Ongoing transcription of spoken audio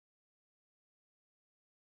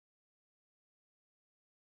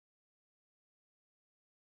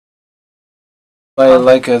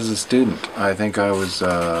Like as a student, I think I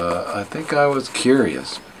was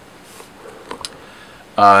curious.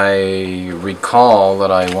 I recall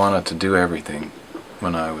that I wanted to do everything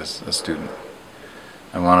when I was a student.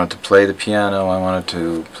 I wanted to play the piano, I wanted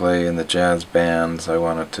to play in the jazz bands, I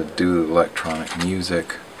wanted to do electronic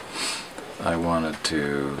music, I wanted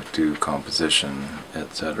to do composition,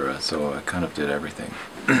 etc. So I kind of did everything.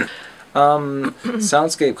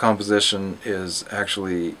 Soundscape composition is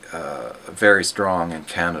actually very strong in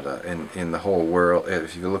Canada. In the whole world,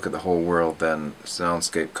 if you look at the whole world, then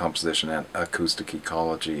soundscape composition and acoustic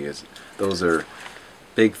ecology those are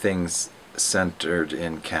big things centered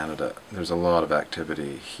in Canada. There's a lot of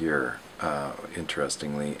activity here,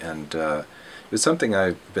 interestingly, and it was something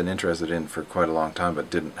I've been interested in for quite a long time, but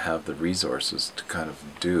didn't have the resources to kind of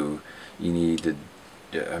do. You needed,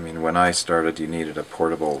 I mean, when I started, you needed a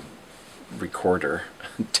portable recorder,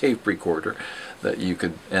 tape recorder, that you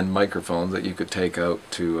could, and microphones that you could take out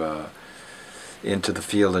to into the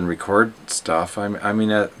field and record stuff. I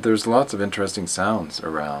mean, there's lots of interesting sounds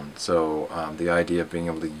around, so the idea of being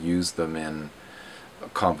able to use them in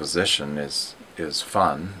composition is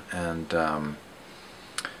fun, and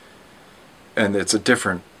it's a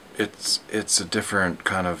different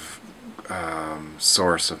kind of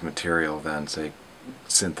source of material than, say,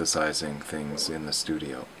 synthesizing things in the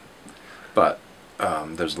studio. But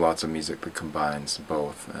there's lots of music that combines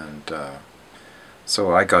both, and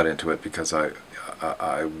so I got into it because I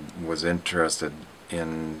was interested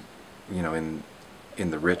in, you know, in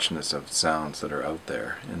the richness of sounds that are out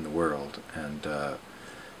there in the world, and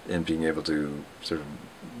in being able to sort of,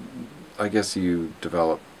 I guess you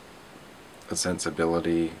develop a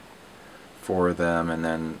sensibility for them, and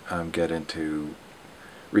then get into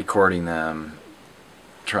recording them,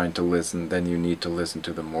 trying to listen. Then you need to listen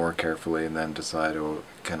to them more carefully, and then decide, oh,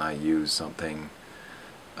 can I use something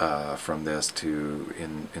from this to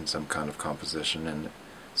in some kind of composition. And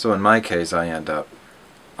so in my case, I end up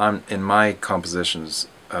in my compositions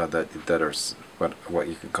that are what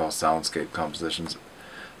you could call soundscape compositions.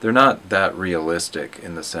 They're not that realistic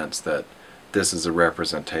in the sense that this is a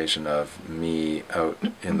representation of me out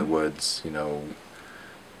in the woods, you know,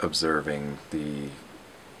 observing the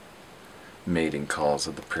mating calls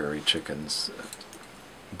of the prairie chickens.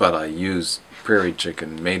 But I use prairie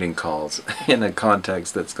chicken mating calls in a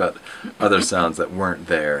context that's got other sounds that weren't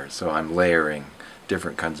there. So I'm layering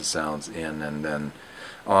different kinds of sounds in, and then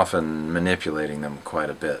often manipulating them quite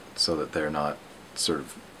a bit so that they're not sort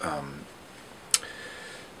of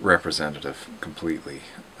representative completely.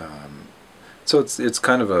 So it's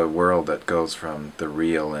kind of a world that goes from the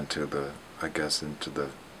real into the, I guess, into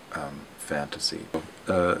the fantasy.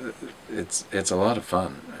 It's a lot of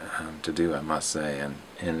fun to do, I must say, and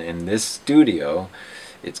in this studio,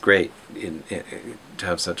 it's great to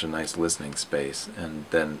have such a nice listening space. And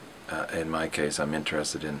then in my case, I'm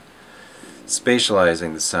interested in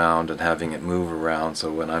spatializing the sound and having it move around,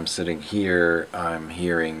 so when I'm sitting here, I'm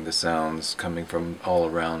hearing the sounds coming from all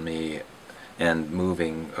around me and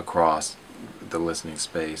moving across the listening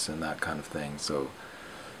space and that kind of thing. So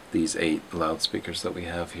these 8 loudspeakers that we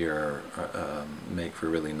have here make for a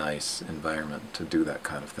really nice environment to do that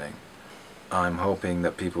kind of thing. I'm hoping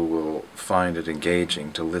that people will find it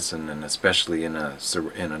engaging to listen, and especially in an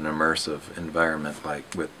immersive environment like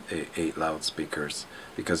with 8 loudspeakers,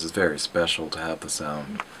 because it's very special to have the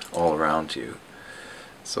sound all around you.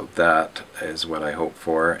 So that is what I hope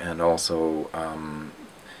for, and also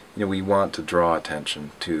you know, we want to draw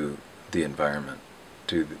attention to the environment,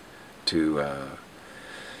 to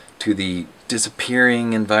the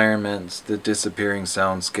disappearing environments, the disappearing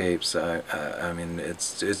soundscapes. I mean,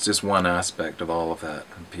 it's just one aspect of all of that.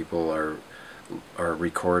 And people are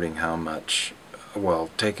recording how much, well,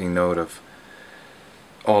 taking note of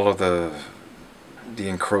all of the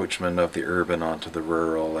encroachment of the urban onto the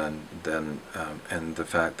rural, and then and the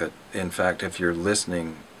fact that, in fact, if you're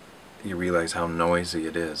listening, you realize how noisy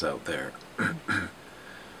it is out there.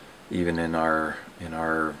 Even in our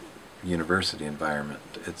university environment,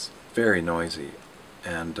 it's very noisy,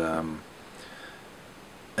 and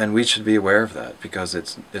we should be aware of that, because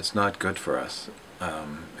it's not good for us.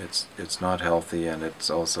 It's not healthy, and it's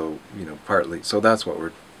also, you know, partly. So that's what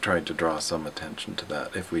we're trying to draw some attention to,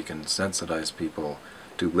 that if we can sensitize people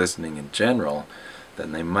to listening in general,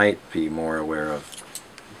 then they might be more aware of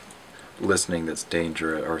listening that's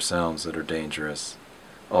dangerous, or sounds that are dangerous.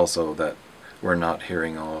 Also, that we're not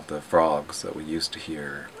hearing all of the frogs that we used to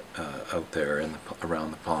hear out there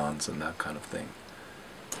around the ponds and that kind of thing.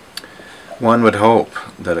 One would hope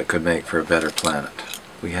that it could make for a better planet.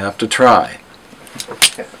 We have to try.